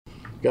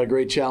got a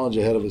great challenge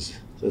ahead of us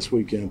this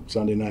weekend,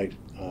 Sunday night,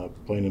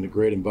 playing in a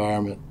great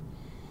environment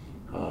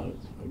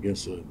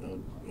against a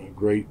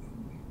great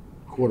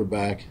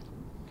quarterback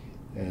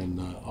and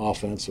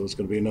offense. So it's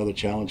going to be another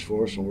challenge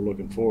for us, and we're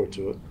looking forward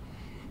to it.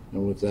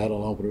 And with that,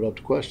 I'll open it up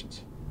to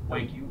questions.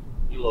 Mike, you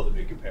love to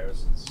make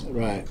comparisons.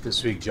 Right.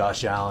 This week,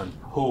 Josh Allen,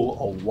 who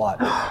or what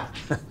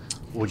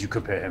would you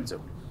compare him to?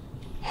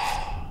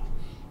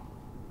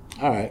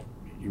 All right.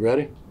 You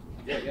ready?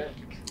 Yeah.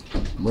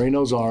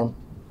 Marino's arm,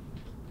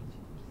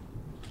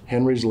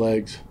 Henry's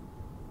legs,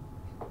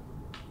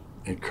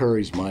 and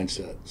Curry's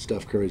mindset,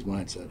 Steph Curry's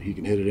mindset. He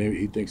can hit it.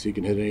 He thinks he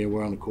can hit it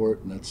anywhere on the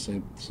court, and that's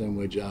the same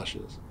way Josh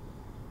is.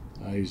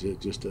 He's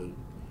just an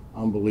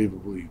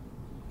unbelievably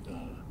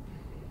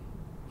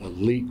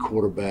elite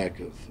quarterback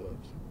of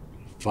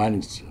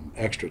finding some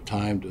extra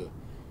time to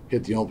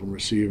hit the open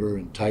receiver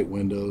in tight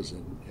windows,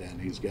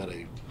 and he's got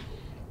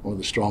one of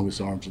the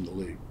strongest arms in the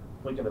league.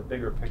 Like in a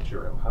bigger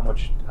picture,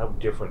 how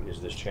different is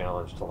this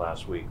challenge to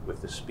last week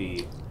with the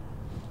speed?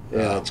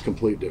 Yeah, it's a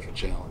complete different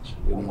challenge.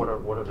 What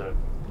are the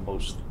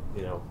most,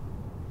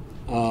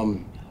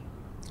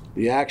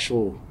 The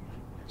actual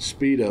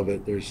speed of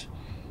it, there's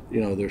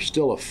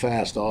still a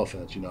fast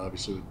offense,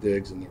 obviously with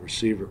Diggs and the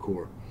receiver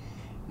core.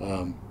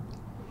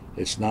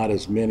 It's not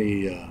as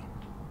many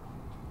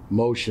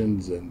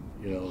motions and,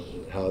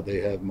 how they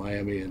have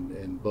Miami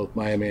and both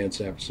Miami and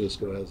San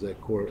Francisco has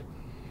that court,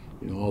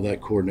 all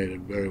that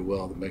coordinated very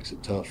well that makes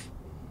it tough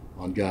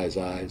on guys'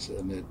 eyes.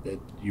 And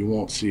you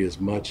won't see as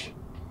much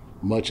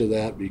of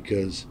that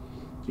because,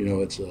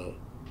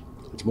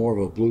 it's more of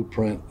a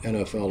blueprint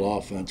NFL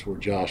offense where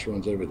Josh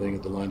runs everything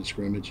at the line of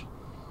scrimmage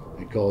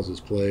and calls his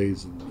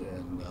plays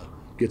and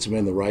gets them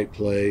in the right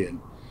play. And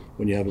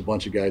when you have a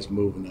bunch of guys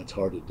moving, that's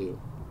hard to do.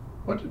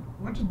 What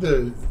did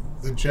the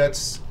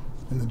Jets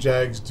and the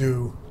Jags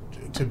do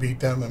to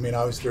beat them? I mean,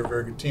 obviously they're a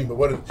very good team,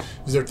 but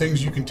is there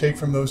things you can take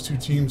from those two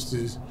teams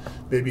to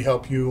maybe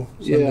help you?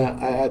 Sunday?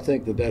 Yeah, I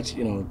think that's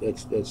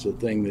the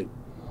thing that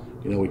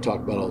we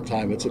talk about all the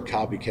time. It's a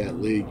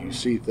copycat league. You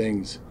see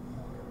things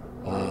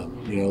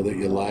that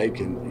you like,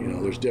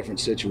 and there's different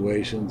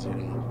situations,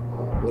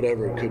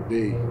 whatever it could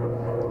be.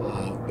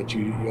 But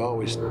you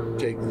always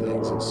take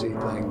things and see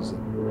things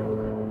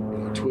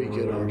and tweak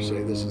it or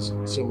say this is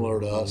similar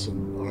to us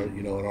and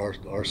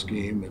our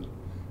scheme, and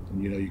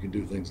you can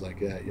do things like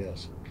that.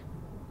 Yes.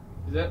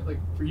 Is that like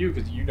for you,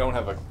 because you don't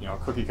have a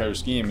cookie cutter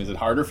scheme? Is it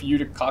harder for you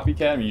to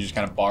copycat? I mean, you just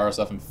kind of borrow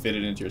stuff and fit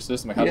it into your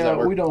system. Like, how does that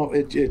work? We don't.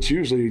 It's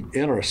usually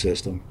in our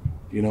system,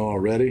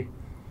 already.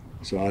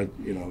 So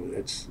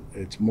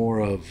it's more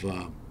of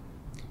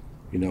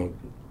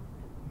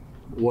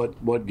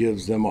what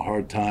gives them a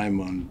hard time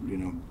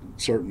on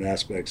certain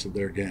aspects of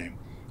their game.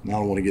 And I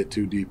don't want to get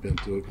too deep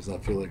into it because I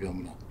feel like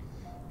I'm going to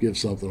give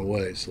something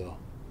away. So,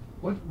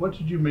 what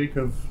did you make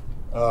of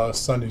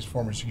Sunday's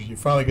performance? You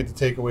finally get the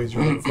takeaways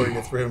you're looking for, you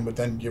get through them, but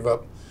then give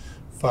up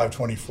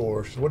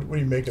 524. So what do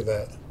you make of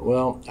that?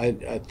 Well,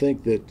 I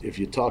think that if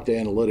you talk to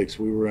analytics,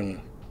 we were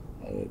in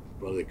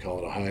what do they call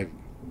it, a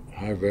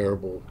high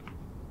variable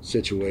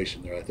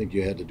situation there. I think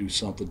you had to do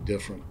something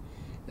different.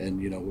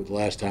 And, with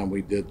last time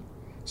we did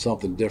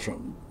something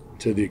different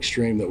to the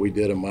extreme that we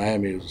did in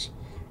Miami, it was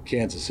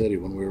Kansas City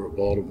when we were at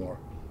Baltimore.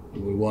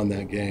 And we won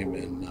that game.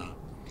 And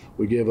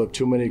we gave up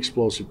too many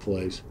explosive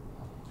plays.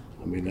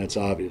 I mean, that's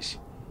obvious.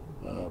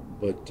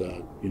 But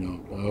I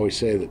always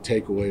say that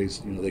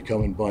takeaways, they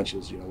come in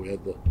bunches. We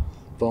had the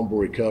fumble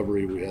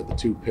recovery, we had the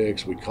 2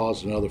 picks, we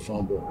caused another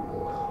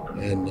fumble.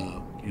 And,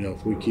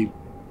 if we keep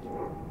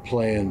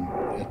playing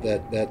at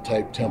that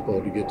type tempo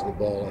to get to the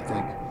ball, I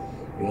think,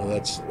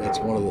 that's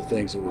one of the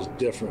things that was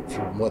different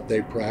from what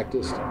they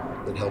practiced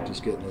that helped us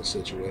get in those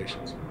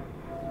situations.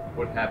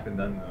 What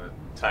happened on the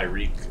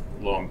Tyreek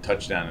long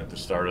touchdown at the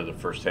start of the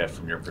first half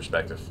from your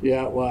perspective?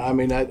 Yeah, well, I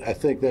mean, I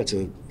think that's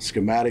a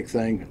schematic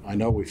thing. I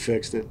know we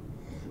fixed it,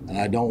 and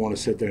I don't want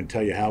to sit there and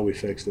tell you how we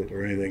fixed it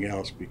or anything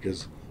else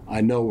because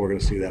I know we're going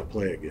to see that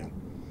play again.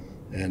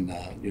 And,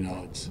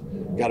 it's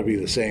got to be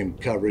the same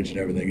coverage and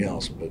everything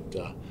else. But,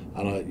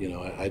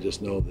 I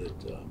just know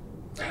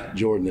that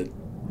Jordan, that,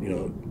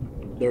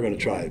 they're going to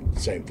try the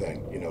same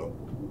thing.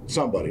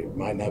 Somebody, it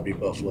might not be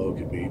Buffalo, it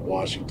could be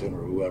Washington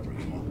or whoever,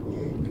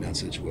 in that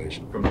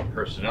situation. From a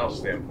personnel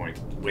standpoint,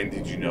 when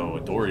did you know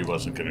Adoree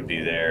wasn't going to be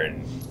there,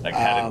 and like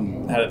how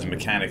did the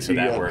mechanics of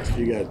that work?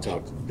 You got to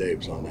talk to the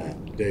Daves on that,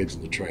 Daves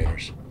and the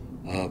trainers.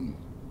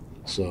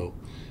 So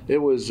it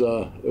was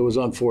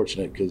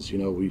unfortunate because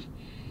we,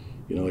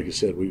 like I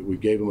said, we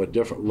gave them a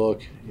different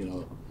look.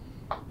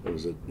 It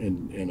was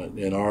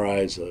in our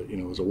eyes,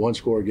 it was a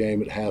 1-score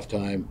game at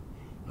halftime,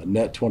 a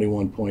net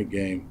 21-point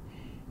game.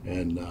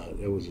 And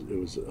it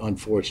was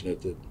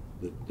unfortunate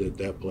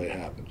that play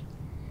happened.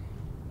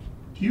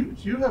 Do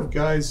you have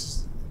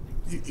guys,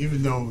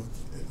 even though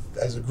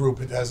as a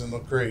group it hasn't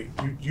looked great,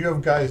 do you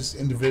have guys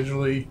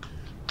individually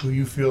who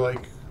you feel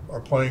like are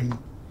playing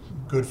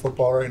good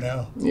football right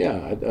now?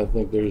 Yeah, I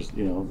think there's,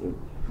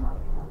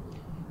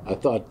 I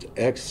thought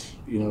X,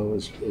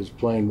 is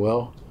playing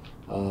well.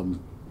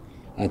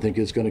 I think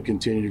it's going to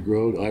continue to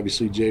grow.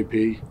 Obviously,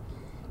 JP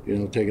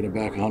taking it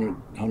back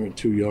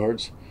 102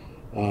 yards.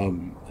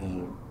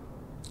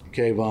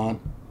 Kayvon,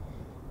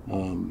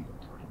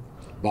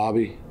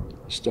 Bobby,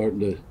 starting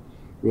to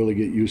really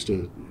get used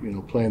to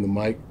playing the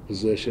Mike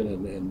position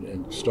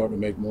and starting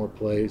to make more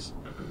plays.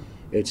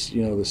 It's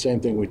the same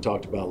thing we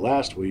talked about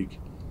last week,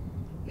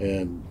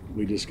 and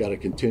we just got to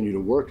continue to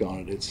work on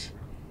it. It's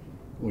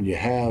when you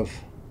have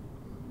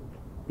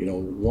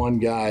one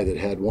guy that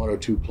had one or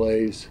two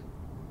plays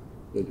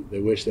that they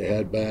wish they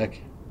had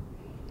back.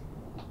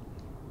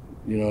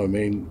 You know what I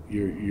mean?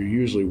 You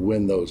usually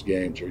win those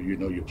games, or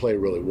you play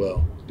really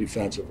well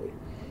defensively.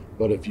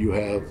 But if you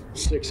have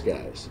six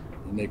guys,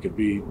 and they could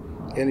be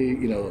any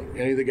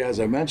of the guys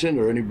I mentioned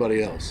or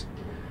anybody else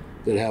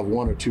that have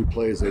one or two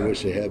plays they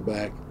wish they had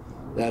back,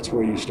 that's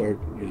where you start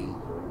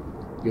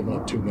giving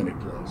up too many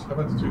plays. How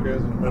about the two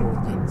guys in the middle,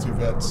 the two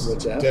vets?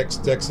 What's that? Dex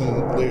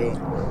and Leo.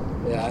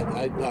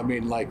 Yeah, I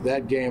mean, like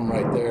that game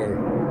right there,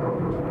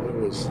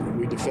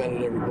 we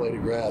defended every blade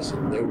of grass,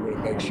 and they were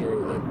going to make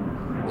sure that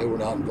they were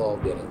not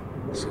involved in it.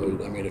 So,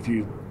 I mean, if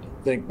you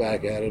think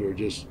back at it or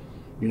just,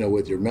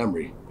 with your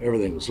memory,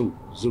 everything was zoop,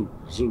 zoop,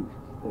 zoop,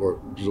 or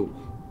zoop.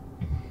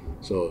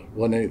 So it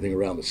wasn't anything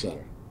around the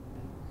center.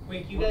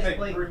 Wink, you guys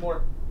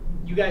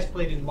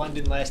played in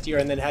London last year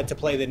and then had to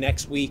play the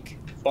next week.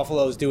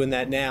 Buffalo's doing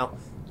that now.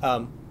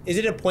 Is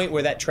it a point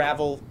where that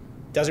travel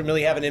doesn't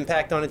really have an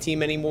impact on a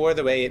team anymore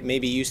the way it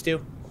maybe used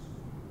to?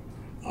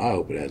 I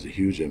hope it has a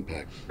huge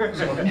impact.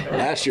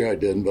 Last year I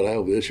didn't, but I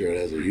hope this year it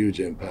has a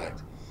huge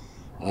impact.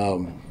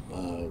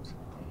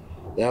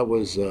 That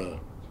was,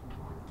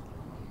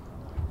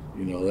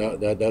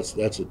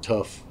 that's a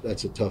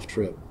tough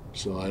trip.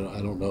 So I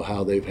don't know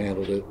how they've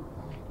handled it,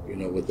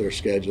 with their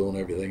schedule and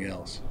everything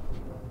else.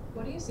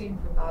 What are you seeing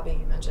from Bobby?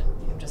 You mentioned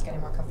him just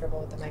getting more comfortable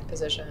with the mic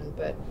position,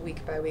 but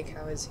week by week,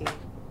 how has he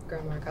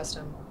grown more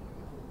accustomed?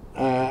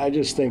 I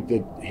just think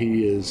that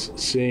he is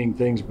seeing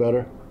things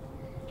better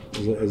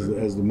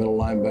as the middle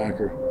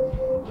linebacker,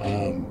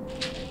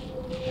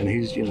 and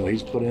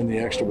he's put in the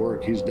extra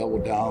work. He's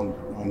doubled down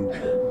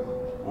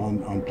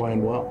on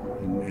playing well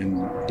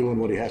and doing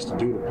what he has to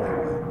do to play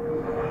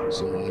well.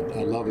 So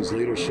I love his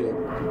leadership,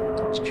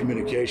 his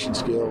communication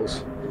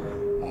skills,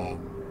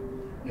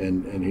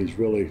 and he's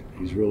really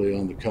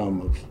on the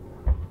come of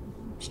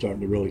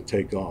starting to really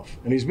take off.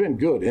 And he's been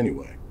good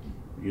anyway.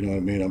 You know what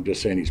I mean? I'm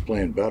just saying he's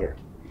playing better.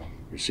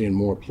 You're seeing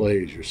more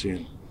plays. You're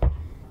seeing,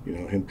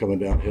 him coming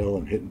downhill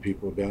and hitting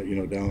people down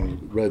in the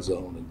red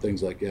zone and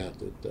things like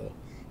that.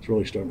 It's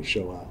really starting to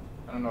show out.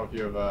 I don't know if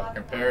you have a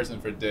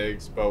comparison for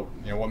Diggs, but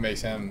what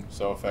makes him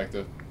so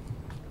effective?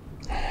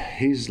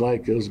 He's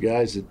like those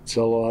guys that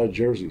sell a lot of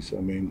jerseys.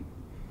 I mean,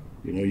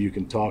 you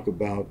can talk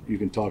about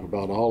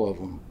all of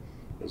them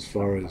as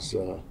far as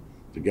the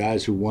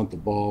guys who want the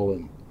ball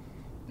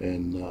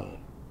and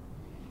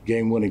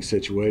game-winning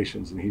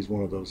situations, and he's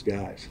one of those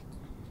guys.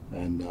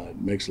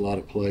 And makes a lot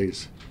of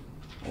plays.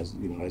 Has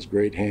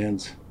great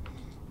hands.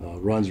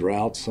 Runs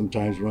routes.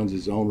 Sometimes runs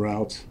his own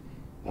routes.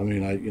 I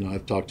mean,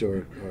 I've talked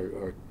to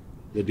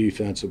the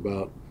defense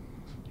about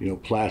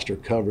plaster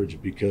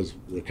coverage, because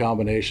the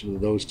combination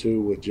of those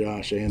two with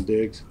Josh and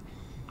Diggs,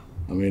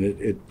 I mean,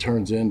 it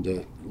turns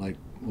into like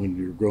when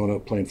you're growing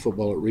up playing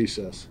football at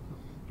recess.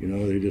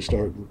 They just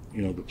start.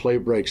 The play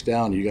breaks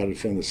down. You got to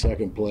defend the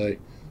second play,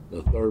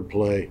 the third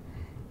play.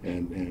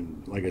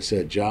 And like I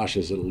said, Josh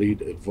is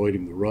elite at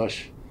avoiding the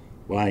rush,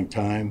 buying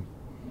time,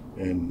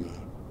 and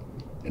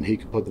he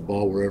can put the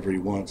ball wherever he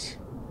wants.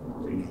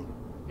 Are you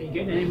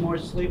getting any more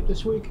sleep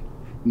this week?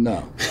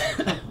 No.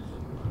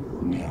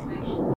 No.